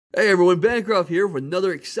Hey everyone, Bancroft here with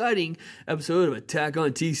another exciting episode of Attack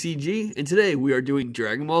on TCG, and today we are doing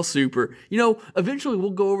Dragon Ball Super. You know, eventually we'll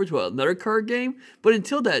go over to another card game, but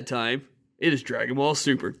until that time, it is Dragon Ball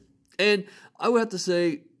Super. And I would have to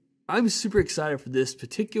say, I'm super excited for this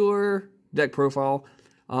particular deck profile,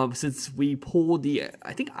 since we pulled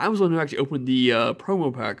I think I was the one who actually opened the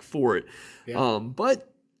promo pack for it. Yeah.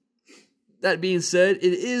 But that being said,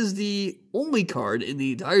 it is the only card in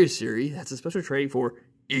the entire series that's a special trade for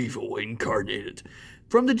Evil Incarnated.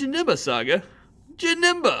 From the Janemba saga,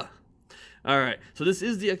 Janemba! Alright, so this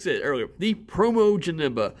is the, like I said earlier, the promo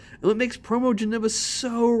Janemba. And what makes promo Janemba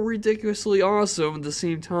so ridiculously awesome at the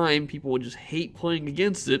same time people will just hate playing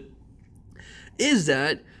against it, is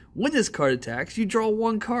that when this card attacks, you draw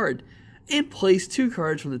one card and place two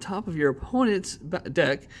cards from the top of your opponent's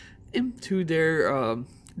deck into their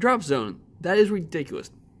drop zone. That is ridiculous.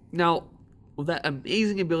 Now, with that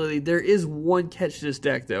amazing ability, there is one catch to this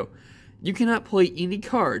deck, though. You cannot play any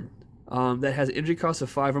card that has an energy cost of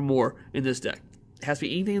 5 or more in this deck. It has to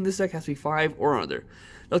be anything in this deck, has to be 5 or under.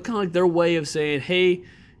 That's kind of like their way of saying, hey,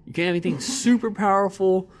 you can't have anything super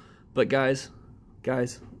powerful, but guys,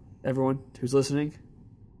 everyone who's listening,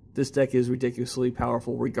 this deck is ridiculously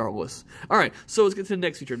powerful regardless. Alright, so let's get to the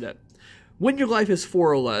next feature of that. When your life is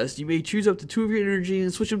 4 or less, you may choose up to 2 of your energy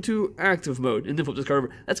and switch them to active mode, and then flip this card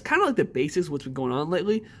over. That's kind of like the basics of what's been going on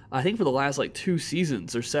lately. I think for the last like 2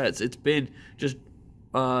 seasons or sets, it's been just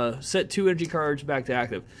set 2 energy cards back to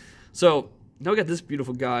active. So now we got this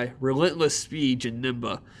beautiful guy, Relentless Speed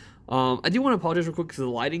Janemba. I do want to apologize real quick because the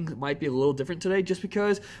lighting might be a little different today, just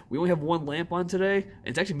because we only have one lamp on today, and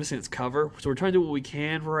it's actually missing its cover. So we're trying to do what we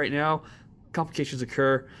can for right now. Complications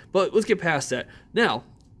occur, but let's get past that. Now,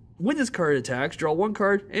 when this card attacks, draw one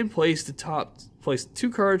card and place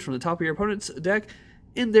 2 cards from the top of your opponent's deck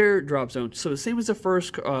in their drop zone. So the same as the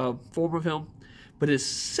first form of him, but his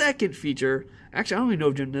second feature, actually I don't even know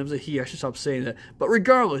if Janemba's a he, I should stop saying that, but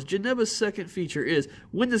regardless, Janemba's second feature is,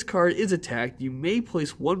 when this card is attacked, you may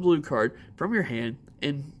place 1 blue card from your hand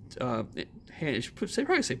and I should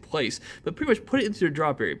probably say place, but pretty much put it into your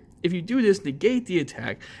drop area. If you do this, negate the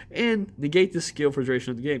attack and negate the skill for the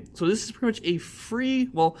duration of the game. So this is pretty much a free,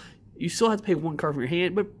 well, you still have to pay 1 card from your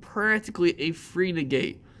hand, but practically a free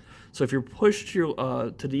negate. So if you're pushed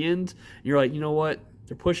to the end, you're like, you know what,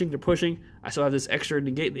 they're pushing, I still have this extra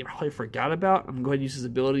negate they probably forgot about, I'm going to go ahead and use this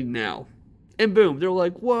ability now. And boom, they're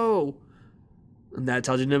like, whoa. And that's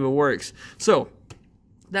how Janemba works. So,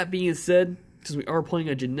 that being said, since we are playing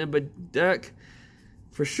a Janemba deck,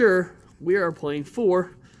 for sure, we are playing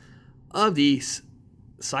 4 of the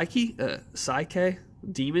Psyche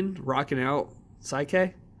Demon rocking out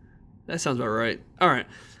Psyche. That sounds about right. Alright,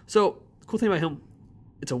 so the cool thing about him,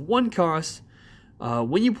 it's a 1 cost.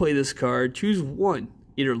 When you play this card, choose 1.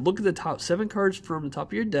 Either look at the top 7 cards from the top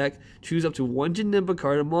of your deck, choose up to 1 Janemba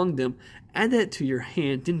card among them, add that to your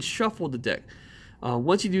hand, then shuffle the deck.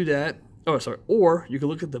 Once you do that, or you can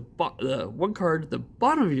look at the 1 card at the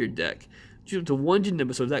bottom of your deck, choose up to 1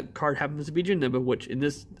 Janemba. So if that card happens to be Janemba, which in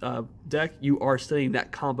this deck you are setting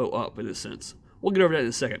that combo up in a sense. We'll get over that in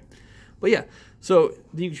a second. But yeah, so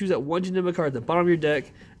you can choose that 1 Janemba card at the bottom of your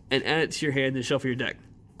deck and add it to your hand and shuffle your deck.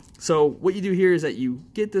 So what you do here is that you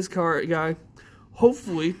get this card guy.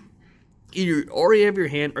 Hopefully, either you already have your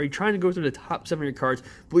hand, or you're trying to go through the top 7 of your cards.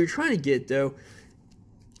 But what you're trying to get though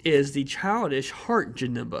is the Childish Heart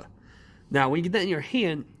Janemba. Now, when you get that in your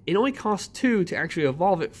hand, it only costs 2 to actually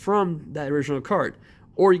evolve it from that original card.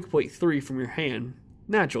 Or you can play 3 from your hand,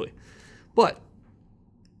 naturally. But,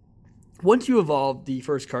 once you evolve the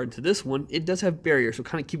first card into this one, it does have barrier, so it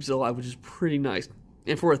kind of keeps it alive, which is pretty nice.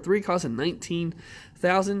 And for a 3 cost of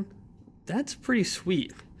 19,000, that's pretty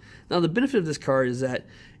sweet. Now, the benefit of this card is that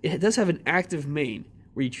it does have an active main,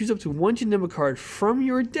 where you choose up to 1 Janemba card from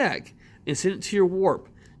your deck and send it to your warp.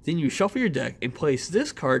 Then you shuffle your deck and place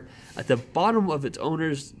this card at the bottom of its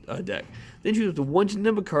owner's deck. Then choose up to 1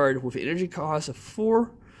 Janemba card with an energy cost of 4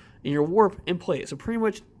 in your warp and play it. So pretty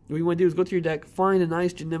much what you want to do is go through your deck, find a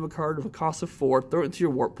nice Janemba card with a cost of 4, throw it into your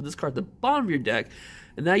warp, put this card at the bottom of your deck,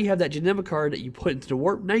 and now you have that Janemba card that you put into the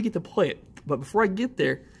warp. Now you get to play it. But before I get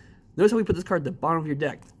there, notice how we put this card at the bottom of your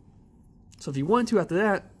deck. So if you want to, after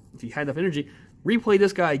that, if you had enough energy, replay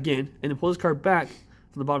this guy again, and then pull this card back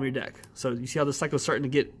from the bottom of your deck. So you see how the cycle is starting to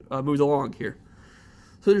get moved along here.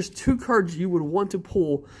 So there's 2 cards you would want to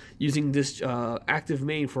pull using this active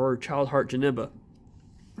main for Child Heart Janemba.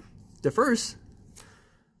 The first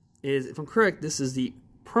is, if I'm correct, this is the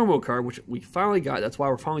promo card, which we finally got. That's why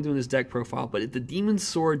we're finally doing this deck profile. But it's the Demon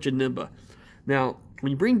Sword Janemba. Now, when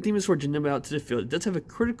you bring Demon Sword Janemba out to the field, it does have a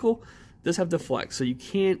critical, it does have deflect. So you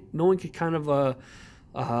can't, no one can kind of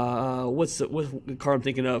what's the card I'm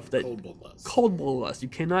thinking of? That Cold Bloodlust. Cold Bloodlust. You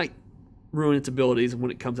cannot ruin its abilities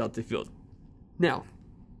when it comes out to the field. Now,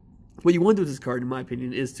 what you want to do with this card, in my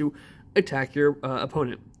opinion, is to attack your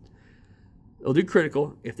opponent. It'll do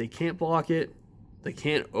critical. If they can't block it, they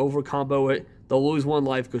can't over combo it, they'll lose 1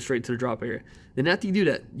 life, go straight to the drop area. Then after you do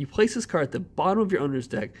that, you place this card at the bottom of your owner's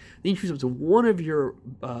deck. Then you choose up to one of your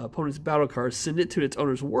opponent's battle cards, send it to its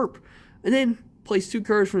owner's warp, and then place 2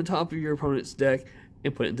 cards from the top of your opponent's deck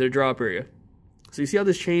and put it into the drop area. So you see how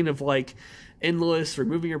this chain of like endless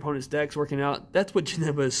removing your opponent's deck's working out? That's what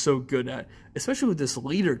Janemba is so good at, especially with this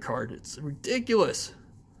leader card. It's ridiculous,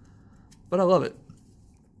 but I love it.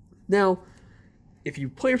 Now, if you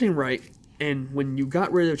play everything right, and when you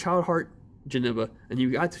got rid of Child Heart Janemba, and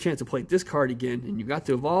you got the chance to play this card again, and you got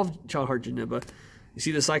to evolve Child Heart Janemba, you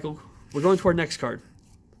see the cycle? We're going to our next card,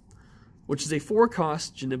 which is a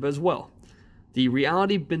 4-cost Janemba as well. The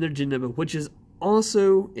Reality Bender Janemba, which is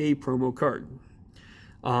also a promo card.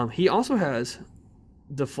 He also has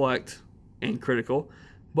Deflect and Critical,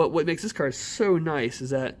 but what makes this card so nice is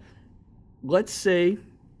that, let's say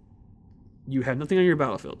you have nothing on your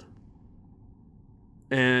battlefield,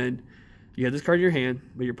 and you have this card in your hand,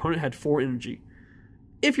 but your opponent had 4 energy.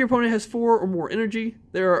 If your opponent has 4 or more energy,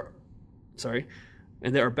 there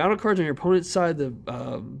are battle cards on your opponent's side of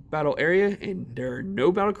the battle area, and there are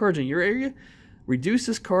no battle cards in your area, reduce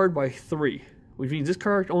this card by 3, which means this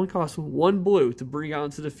card only costs 1 blue to bring out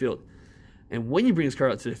into the field. And when you bring this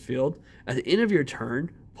card out to the field, at the end of your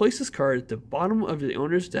turn, place this card at the bottom of the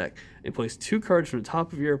owner's deck and place 2 cards from the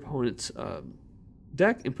top of your opponent's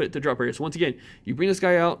deck and put it to the drop area. So once again, you bring this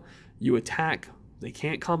guy out, you attack, they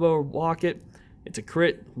can't combo or block it, it's a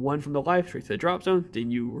crit, 1 from the life straight to the drop zone, then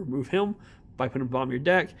you remove him by putting him bottom of your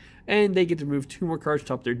deck, and they get to remove 2 more cards to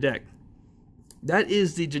top of their deck. That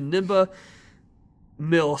is the Janemba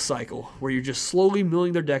Mill cycle, where you're just slowly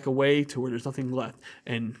milling their deck away to where there's nothing left.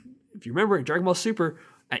 And if you remember in Dragon Ball Super,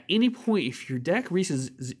 at any point, if your deck reaches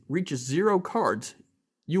 0 cards,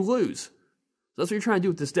 you lose. So that's what you're trying to do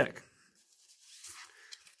with this deck.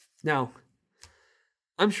 Now,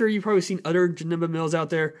 I'm sure you've probably seen other Janemba Mills out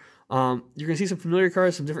there. You're going to see some familiar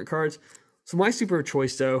cards, some different cards. So my super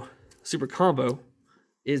choice, though, super combo,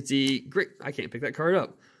 is the great... I can't pick that card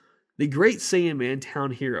up. The Great Saiyan Man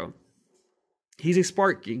Town Hero. He's a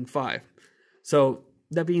Spark King 5. So,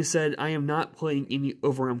 that being said, I am not playing any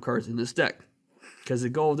Overwhelm cards in this deck, because the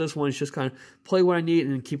goal of this one is just kind of play what I need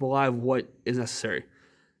and keep alive what is necessary.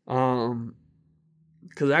 Because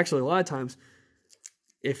actually, a lot of times,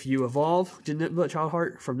 if you evolve Janemba Child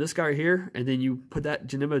Heart from this guy right here, and then you put that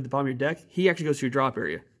Janemba at the bottom of your deck, he actually goes to your drop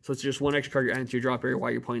area. So it's just 1 extra card you're adding to your drop area while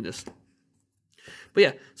you're playing this. But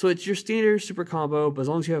yeah, so it's your standard super combo, but as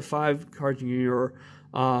long as you have 5 cards in your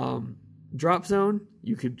drop zone,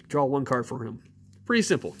 you could draw 1 card for him. Pretty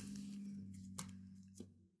simple.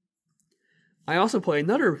 I also play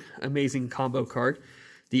another amazing combo card,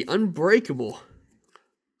 the Unbreakable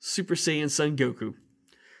Super Saiyan Son Goku.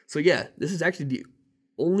 So yeah, this is actually the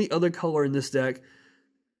only other color in this deck.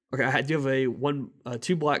 Okay, I do have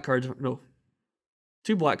 2 black cards. No,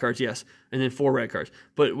 2 black cards, yes, and then 4 red cards.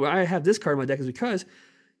 But why I have this card in my deck is because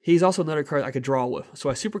he's also another card I could draw with. So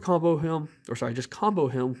I super combo him, just combo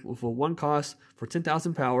him with a 1 cost for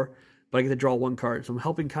 10,000 power, but I get to draw 1 card. So I'm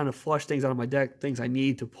helping kind of flush things out of my deck, things I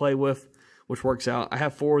need to play with, which works out. I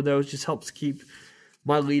have 4 of those, just helps keep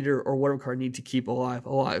my leader or whatever card I need to keep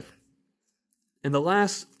alive. And the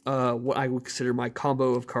last, what I would consider my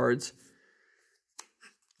combo of cards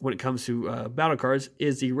when it comes to battle cards,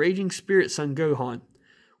 is the Raging Spirit Son Gohan.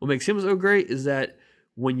 What makes him so great is that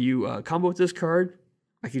when you combo with this card,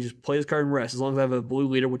 I can just play this card and rest, as long as I have a blue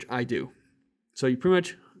leader, which I do. So you pretty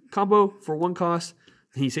much combo for 1 cost,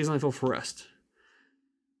 and he stays on the field for rest.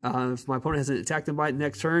 If my opponent hasn't attacked him by the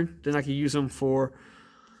next turn, then I can use him for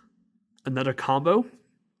another combo,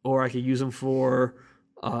 or I can use him for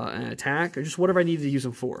an attack, or just whatever I need to use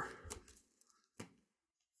him for.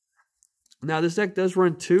 Now, this deck does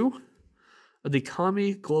run 2 of the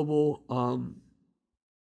Kami Global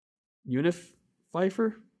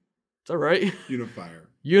Unifier. Is that right?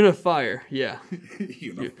 Unifier, yeah.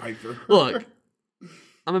 Unifier. Look,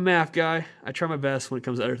 I'm a math guy. I try my best when it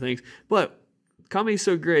comes to other things. But Kami is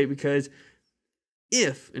so great because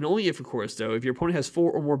if, and only if, of course, though, if your opponent has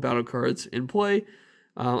 4 or more battle cards in play,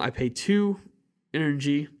 I pay 2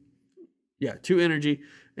 energy. Yeah, 2 energy.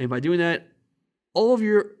 And by doing that, all of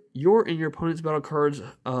your and your opponent's battle cards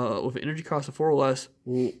with an energy cost of 4 or less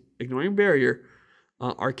will, ignoring barrier,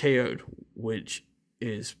 are KO'd, which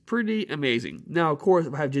is pretty amazing. Now, of course,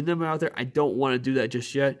 if I have Janemba out there, I don't want to do that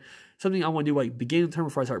just yet. something I want to do like beginning of the turn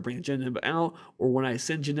before I start bringing Janemba out, or when I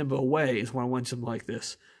send Janemba away is when I want something like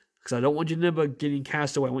this. Because I don't want Janemba getting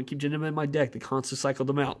cast away. I want to keep Janemba in my deck to constantly cycle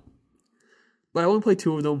them out. But I only play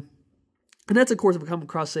 2 of them. And that's, of course, if I come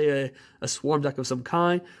across, say, a swarm deck of some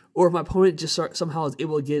kind, or if my opponent just somehow is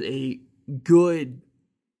able to get a good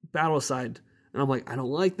battle side. And I'm like, I don't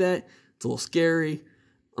like that. It's a little scary.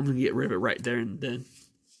 I'm going to get rid of it right there and then.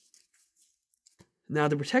 Now,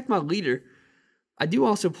 to protect my leader, I do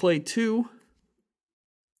also play 2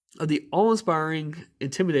 of the all-inspiring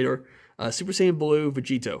Intimidator, Super Saiyan Blue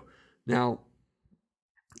Vegito. Now,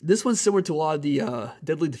 this one's similar to a lot of the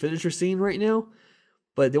Deadly Definitor scene right now,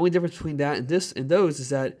 but the only difference between that and this and those is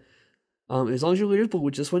that as long as your leader is blue,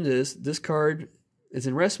 which this one is, this card is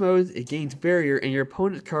in rest mode, it gains barrier, and your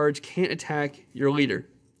opponent's cards can't attack your leader.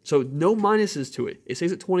 So no minuses to it. It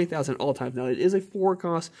stays at 20,000 all times. Now, it is a 4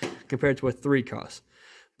 cost compared to a 3 cost.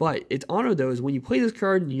 But its honor, though, is when you play this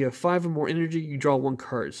card and you have 5 or more energy, you draw 1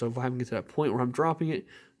 card. So if I haven't get to that point where I'm dropping it,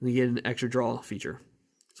 then you get an extra draw feature.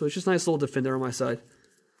 So it's just a nice little defender on my side.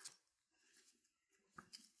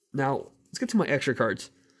 Now, let's get to my extra cards.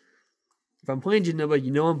 If I'm playing Janemba, you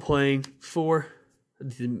know I'm playing for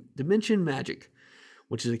Dimension Magic,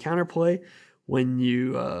 which is a counterplay. When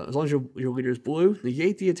you, as long as your leader is blue,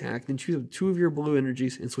 negate the attack, then choose 2 of your blue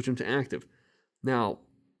energies and switch them to active. Now,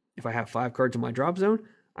 if I have 5 cards in my drop zone,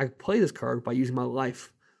 I play this card by using my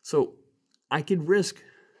life. So I could risk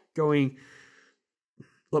going,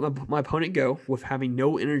 let my opponent go with having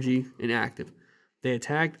no energy in active. They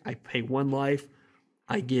attack, I pay 1 life,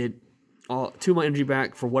 I get 2 of my energy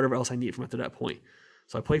back for whatever else I need from after that point.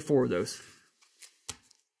 So I play 4 of those.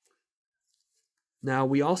 Now,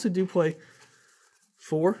 we also do play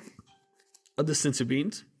 4 of the Sensu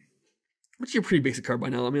Beans, which is a pretty basic card by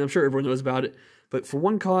now. I mean, I'm sure everyone knows about it. But for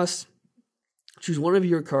 1 cost, choose 1 of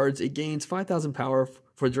your cards. It gains 5,000 power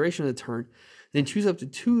for the duration of the turn. Then choose up to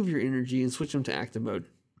 2 of your energy and switch them to active mode.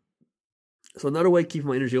 So another way to keep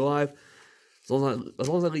my energy alive, as long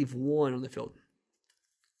as I leave 1 on the field.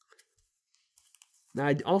 Now,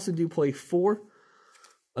 I also do play 4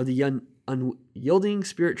 of the Unyielding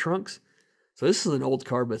Spirit Trunks. So this is an old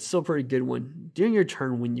card, but it's still a pretty good one. During your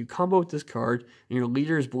turn, when you combo with this card and your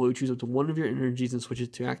leader is blue, choose up to 1 of your energies and switch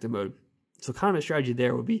it to active mode. So kind of a strategy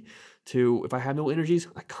there would be to, if I have no energies,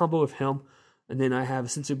 I combo with him, and then I have a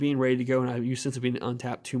Sensu Bean ready to go, and I use Sensu Bean to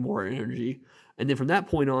untap 2 more energy. And then from that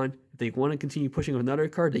point on, if they want to continue pushing with another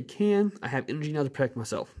card, they can. I have energy now to protect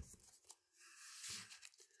myself.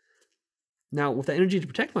 Now, with that energy to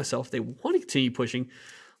protect myself, if they want to continue pushing,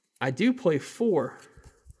 I do play 4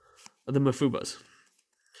 of the Mafubas.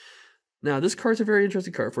 Now, this card's a very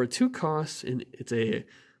interesting card. For a 2 cost, and it's a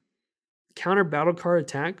counter battle card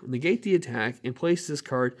attack, negate the attack, and place this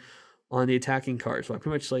card on the attacking card. So I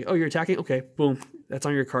pretty much say, oh, you're attacking? Okay, boom, that's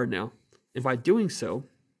on your card now. And by doing so,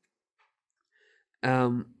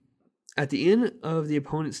 at the end of the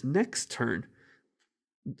opponent's next turn,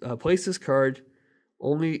 place this card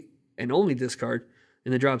only this card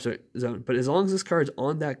in the drop zone. But as long as this card's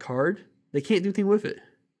on that card, they can't do anything with it.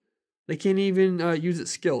 They can't even use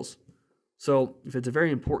its skills. So if it's a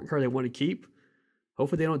very important card they want to keep,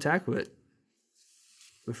 hopefully they don't attack with it.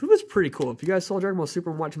 Mafuba's pretty cool. If you guys saw Dragon Ball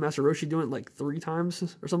Super and watched Master Roshi doing it like 3 times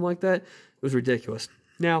or something like that, it was ridiculous.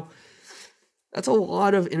 Now, that's a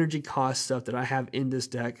lot of energy cost stuff that I have in this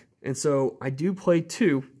deck. And so I do play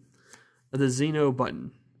 2 of the Xeno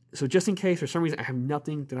button. So just in case for some reason I have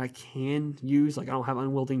nothing that I can use, like I don't have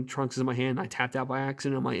Unwielding Trunks in my hand, I tapped out by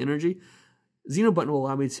accident on my energy, Xeno button will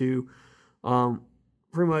allow me to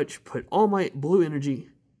pretty much put all my blue energy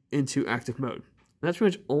into active mode. And that's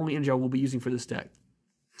pretty much only energy I will be using for this deck.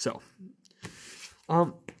 So,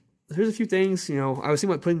 there's a few things, I was thinking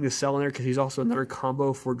about putting the Cell in there because he's also another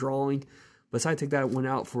combo for drawing. But decided to take that one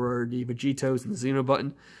out for the Vegetos and the Xeno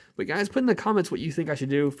button. But guys, put in the comments what you think I should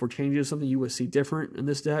do for changes, something you would see different in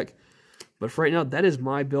this deck. But for right now, that is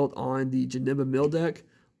my build on the Janemba Mill deck.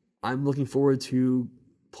 I'm looking forward to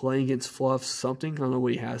playing against Fluff something. I don't know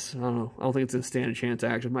what he has. I don't know. I don't think it's a stand a chance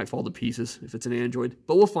action. It might fall to pieces if it's an Android.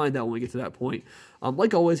 But we'll find out when we get to that point.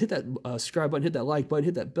 Like always, hit that subscribe button, hit that like button,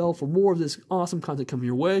 hit that bell for more of this awesome content coming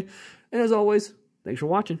your way. And as always, thanks for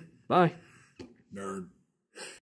watching. Bye. Nerd.